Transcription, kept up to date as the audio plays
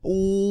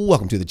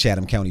Welcome to the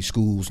Chatham County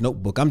Schools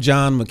Notebook. I'm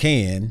John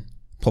McCann,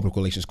 Public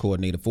Relations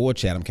Coordinator for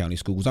Chatham County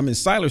Schools. I'm in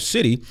Siler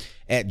City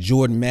at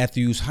Jordan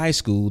Matthews High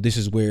School. This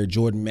is where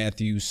Jordan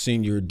Matthews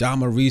Senior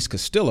Damaris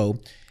Castillo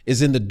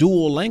is in the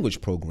dual language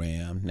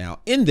program.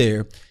 Now, in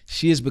there,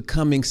 she is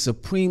becoming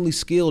supremely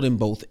skilled in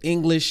both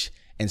English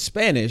and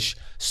Spanish,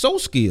 so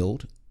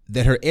skilled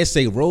that her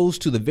essay rose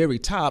to the very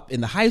top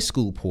in the high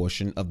school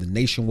portion of the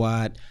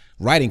nationwide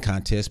writing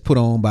contest put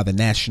on by the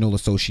National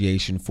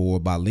Association for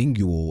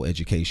Bilingual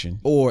Education,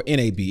 or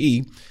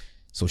NABE.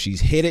 So she's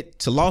headed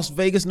to Las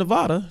Vegas,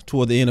 Nevada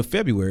toward the end of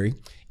February.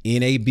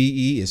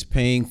 NABE is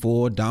paying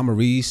for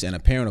Damaris and a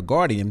parent or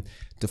guardian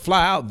to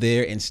fly out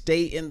there and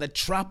stay in the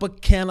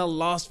Tropicana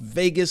Las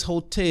Vegas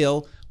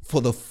Hotel for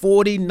the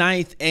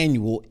 49th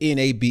annual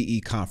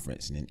NABE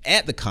conference. And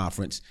at the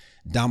conference,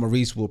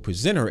 Damaris will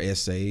present her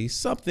essay,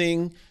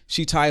 something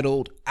she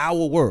titled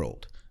Our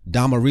World.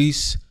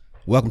 Damaris,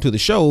 welcome to the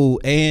show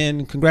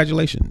and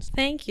congratulations.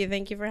 Thank you.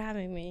 Thank you for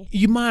having me.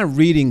 You mind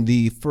reading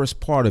the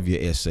first part of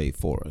your essay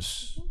for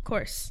us? Of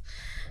course.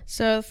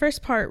 So the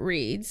first part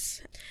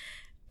reads,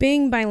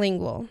 being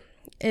bilingual.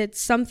 It's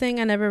something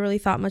I never really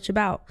thought much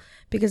about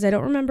because I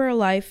don't remember a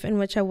life in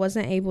which I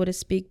wasn't able to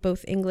speak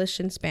both English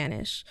and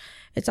Spanish.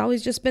 It's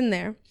always just been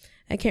there.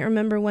 I can't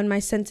remember when my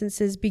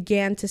sentences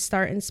began to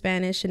start in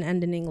Spanish and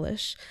end in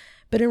English.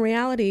 But in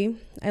reality,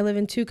 I live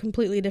in two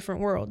completely different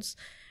worlds.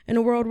 In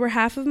a world where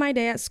half of my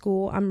day at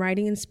school, I'm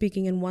writing and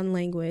speaking in one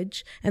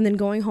language and then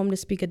going home to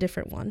speak a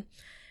different one.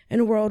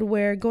 In a world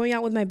where going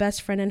out with my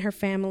best friend and her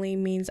family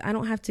means I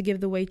don't have to give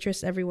the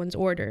waitress everyone's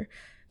order,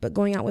 but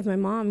going out with my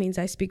mom means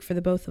I speak for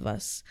the both of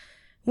us.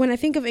 When I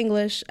think of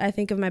English, I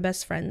think of my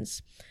best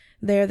friends.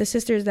 They're the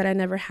sisters that I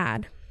never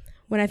had.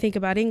 When I think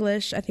about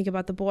English, I think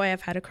about the boy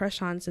I've had a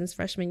crush on since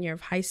freshman year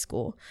of high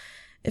school.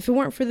 If it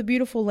weren't for the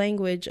beautiful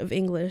language of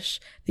English,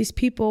 these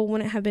people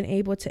wouldn't have been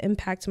able to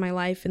impact my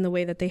life in the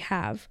way that they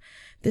have.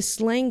 This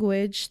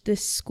language,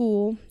 this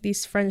school,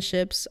 these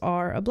friendships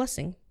are a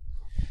blessing.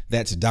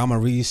 That's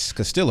Damaris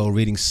Castillo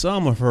reading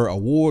some of her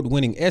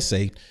award-winning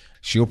essay.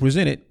 She'll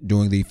present it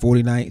during the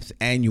 49th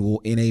annual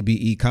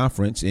NABE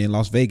conference in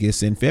Las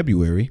Vegas in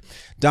February.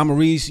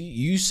 Damaris,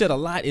 you said a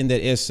lot in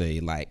that essay,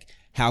 like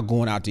how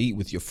going out to eat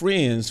with your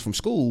friends from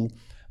school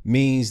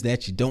means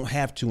that you don't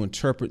have to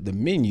interpret the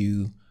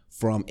menu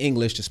from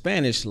English to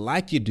Spanish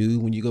like you do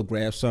when you go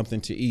grab something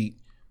to eat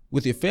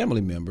with your family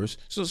members.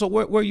 So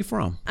where are you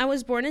from? I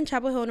was born in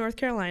Chapel Hill, North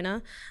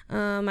Carolina.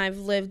 I've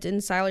lived in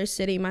Siler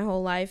City my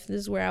whole life.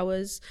 This is where I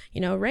was,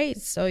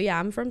 raised. So yeah,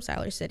 I'm from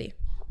Siler City.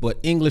 But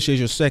English is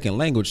your second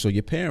language, so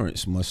your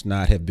parents must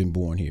not have been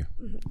born here.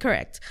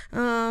 Correct.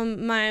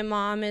 My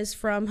mom is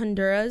from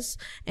Honduras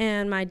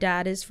and my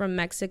dad is from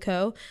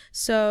Mexico.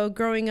 So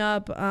growing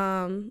up,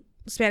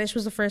 Spanish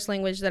was the first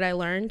language that I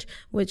learned,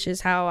 which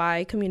is how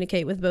I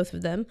communicate with both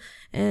of them.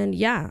 And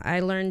yeah,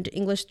 I learned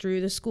English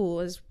through the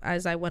school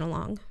as I went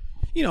along.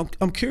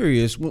 I'm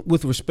curious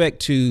with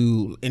respect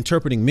to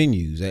interpreting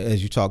menus,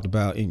 as you talked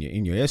about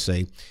in your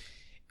essay.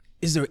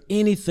 Is there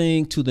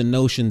anything to the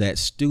notion that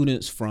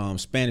students from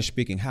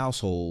Spanish-speaking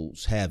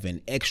households have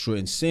an extra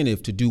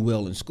incentive to do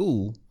well in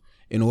school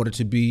in order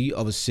to be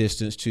of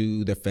assistance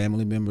to their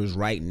family members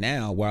right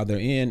now while they're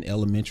in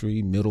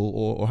elementary, middle,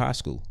 or high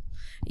school?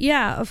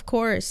 Yeah, of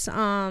course.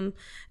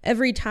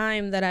 Every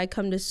time that I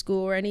come to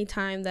school or any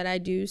time that I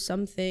do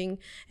something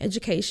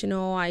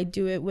educational, I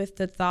do it with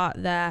the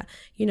thought that,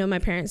 my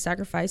parents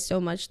sacrificed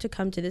so much to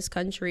come to this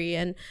country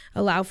and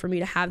allow for me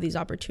to have these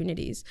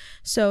opportunities.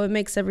 So it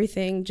makes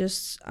everything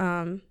just,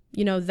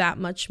 that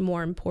much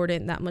more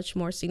important, that much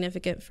more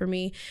significant for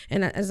me.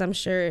 And as I'm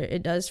sure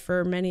it does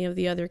for many of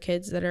the other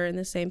kids that are in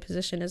the same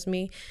position as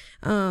me.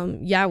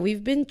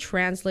 We've been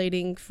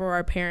translating for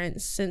our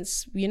parents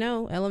since,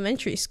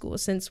 elementary school,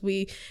 since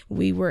we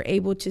were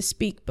able to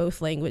speak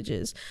both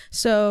languages.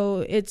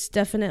 So it's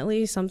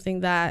definitely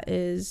something that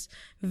is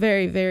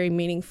very, very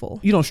meaningful.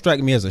 You don't strike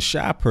me as a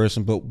shy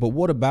person, but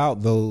what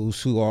about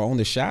those who are on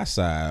the shy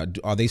side?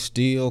 Are they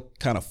still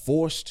kind of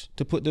forced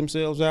to put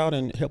themselves out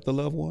and help their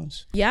loved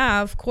ones?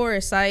 Yeah, of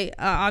course. I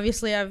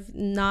obviously I've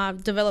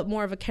not developed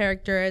more of a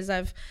character as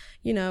I've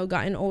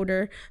gotten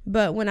older.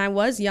 But when I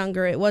was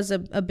younger, it was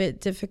a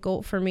bit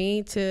difficult for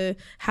me to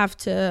have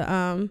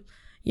to,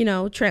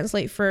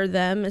 translate for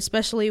them,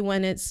 especially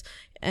when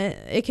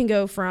it can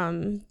go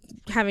from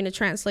having to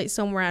translate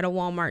somewhere at a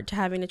Walmart to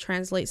having to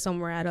translate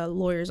somewhere at a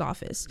lawyer's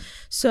office.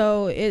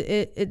 So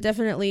it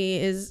definitely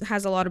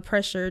has a lot of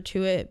pressure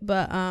to it.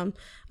 But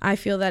I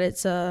feel that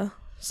it's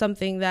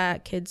something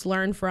that kids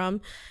learn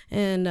from,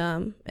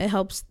 and it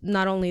helps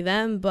not only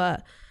them,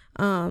 but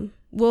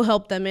will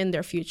help them in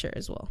their future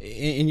as well.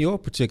 In your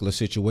particular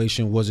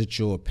situation, was it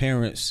your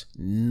parents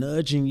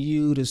nudging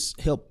you to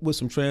help with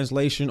some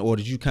translation, or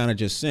did you kind of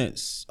just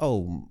sense,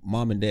 oh,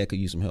 mom and dad could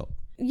use some help?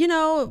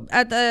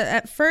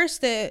 At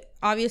first it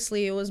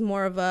was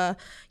more of a,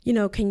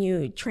 can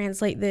you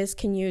translate this?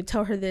 Can you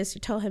tell her this or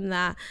tell him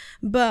that?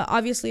 But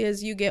obviously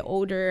as you get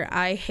older,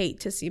 I hate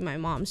to see my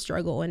mom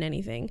struggle in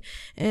anything,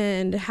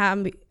 and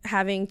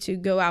having to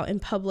go out in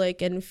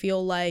public and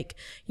feel like,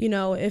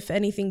 if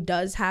anything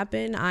does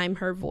happen, I'm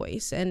her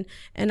voice, and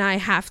I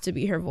have to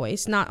be her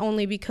voice, not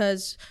only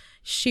because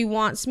she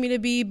wants me to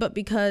be, but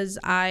because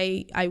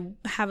I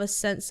have a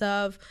sense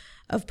of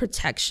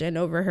protection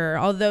over her.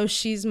 Although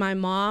she's my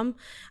mom,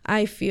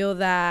 I feel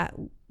that,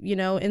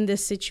 in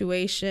this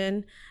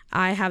situation,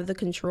 I have the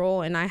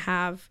control and I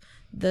have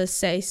the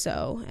say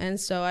so. And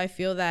so I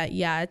feel that,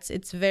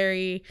 it's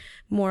very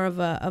more of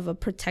a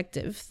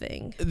protective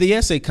thing. The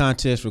essay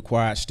contest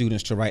required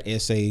students to write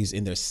essays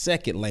in their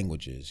second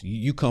languages.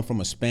 You come from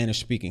a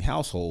Spanish-speaking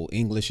household.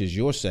 English is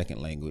your second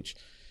language.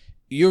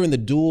 You're in the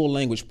dual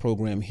language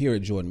program here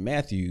at Jordan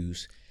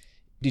Matthews.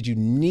 Did you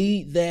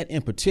need that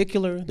in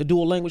particular, the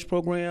dual language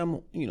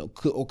program,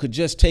 could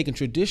just taking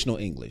traditional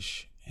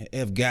English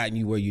have gotten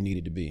you where you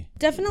needed to be?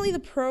 Definitely the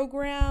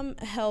program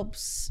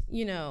helps,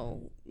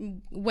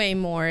 way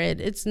more.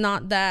 It's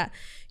not that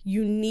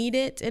you need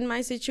it in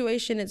my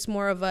situation. It's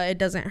more of it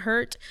doesn't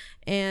hurt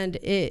and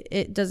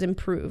it does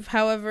improve.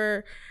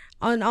 However,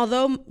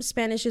 although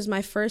Spanish is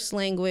my first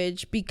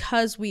language,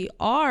 because we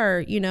are,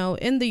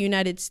 in the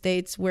United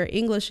States where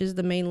English is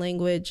the main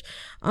language,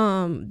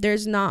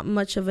 there's not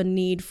much of a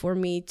need for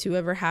me to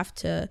ever have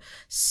to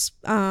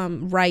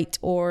write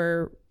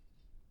or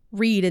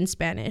read in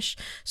Spanish.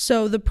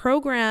 So the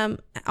program,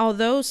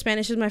 although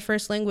Spanish is my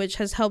first language,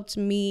 has helped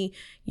me,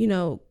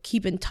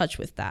 keep in touch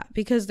with that,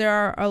 because there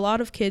are a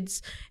lot of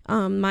kids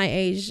my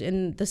age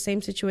in the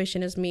same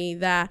situation as me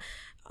that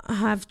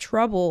have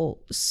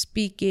trouble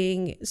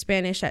speaking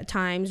Spanish at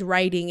times,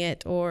 writing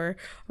it or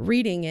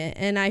reading it.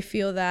 And I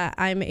feel that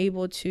I'm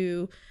able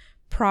to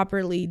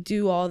properly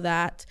do all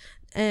that.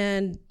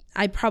 And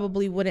I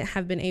probably wouldn't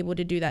have been able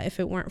to do that if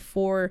it weren't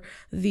for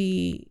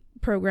the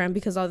program,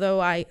 because although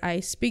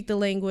I speak the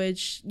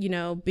language,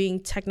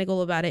 being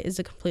technical about it is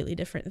a completely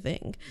different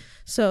thing.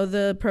 So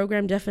the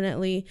program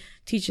definitely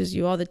teaches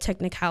you all the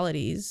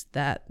technicalities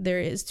that there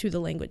is to the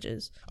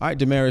languages. All right,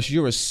 Damaris,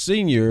 you're a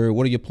senior.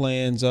 What are your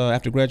plans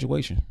after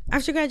graduation?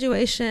 After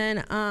graduation,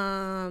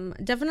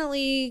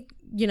 definitely,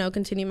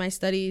 continue my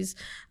studies.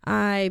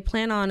 I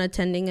plan on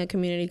attending a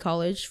community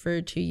college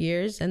for 2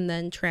 years and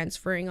then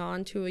transferring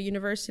on to a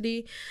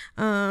university.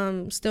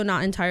 Still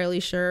not entirely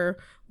sure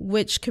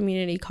which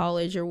community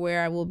college or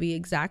where I will be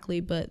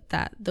exactly, but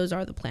those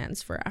are the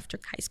plans for after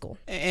high school.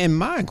 And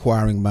my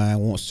inquiring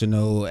mind wants to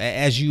know,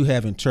 as you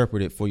have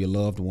interpreted for your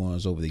loved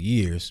ones over the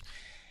years,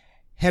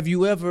 have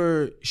you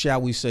ever,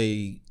 shall we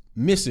say,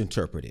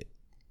 misinterpreted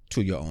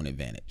to your own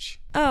advantage?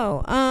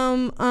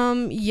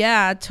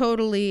 Yeah,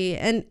 totally.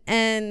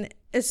 And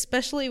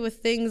especially with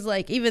things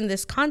like even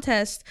this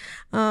contest,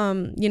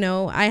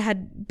 I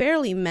had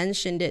barely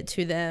mentioned it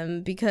to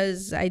them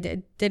because I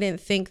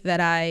didn't think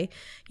that I,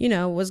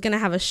 was going to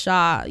have a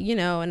shot,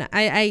 and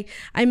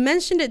I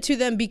mentioned it to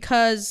them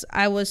because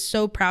I was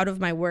so proud of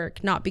my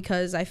work, not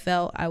because I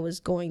felt I was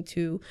going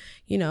to,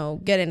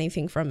 get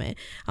anything from it.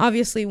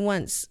 Obviously,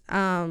 once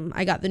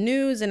I got the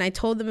news and I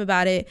told them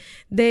about it,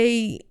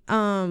 they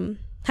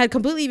had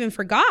completely even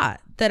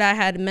forgot that I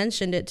had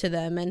mentioned it to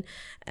them.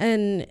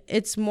 And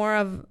it's more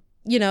of,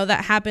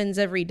 that happens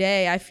every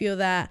day. I feel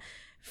that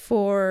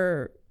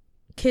for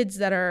kids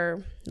that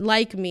are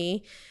like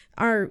me,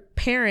 our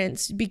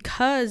parents,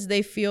 because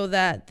they feel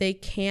that they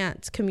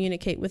can't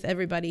communicate with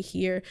everybody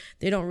here,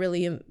 they don't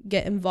really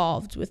get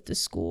involved with the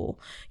school.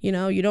 You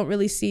don't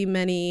really see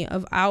many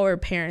of our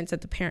parents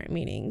at the parent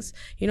meetings.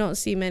 You don't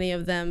see many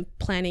of them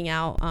planning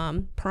out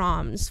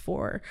proms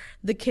for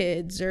the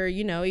kids or,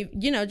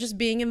 just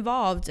being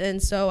involved.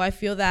 And so I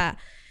feel that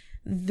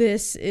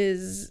this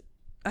is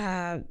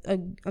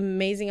an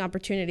amazing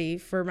opportunity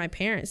for my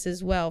parents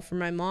as well, for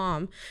my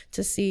mom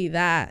to see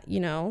that,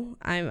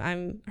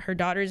 I'm her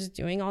daughter's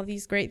doing all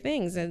these great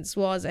things as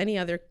well as any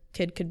other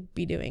kid could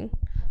be doing.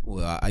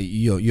 Well,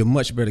 you're a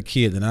much better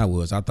kid than I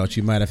was. I thought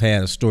you might have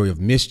had a story of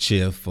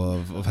mischief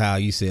of how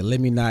you said, let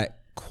me not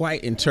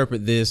quite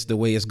interpret this the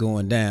way it's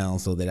going down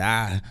so that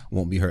I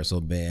won't be hurt so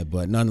bad.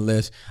 But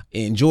nonetheless,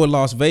 enjoy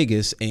Las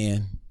Vegas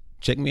and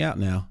check me out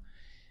now.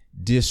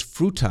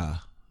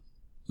 Disfruta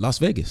Las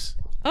Vegas.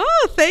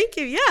 Oh, thank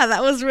you. Yeah,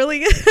 that was really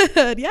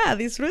good. Yeah,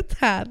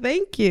 disfruta.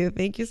 Thank you.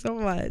 Thank you so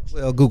much.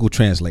 Well, Google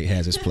Translate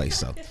has its place.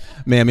 So,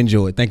 ma'am,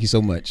 enjoy it. Thank you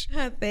so much.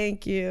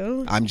 Thank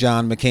you. I'm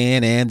John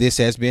McCann, and this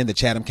has been the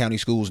Chatham County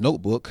Schools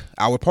Notebook,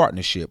 our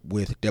partnership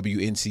with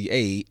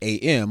WNCA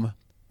AM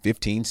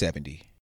 1570.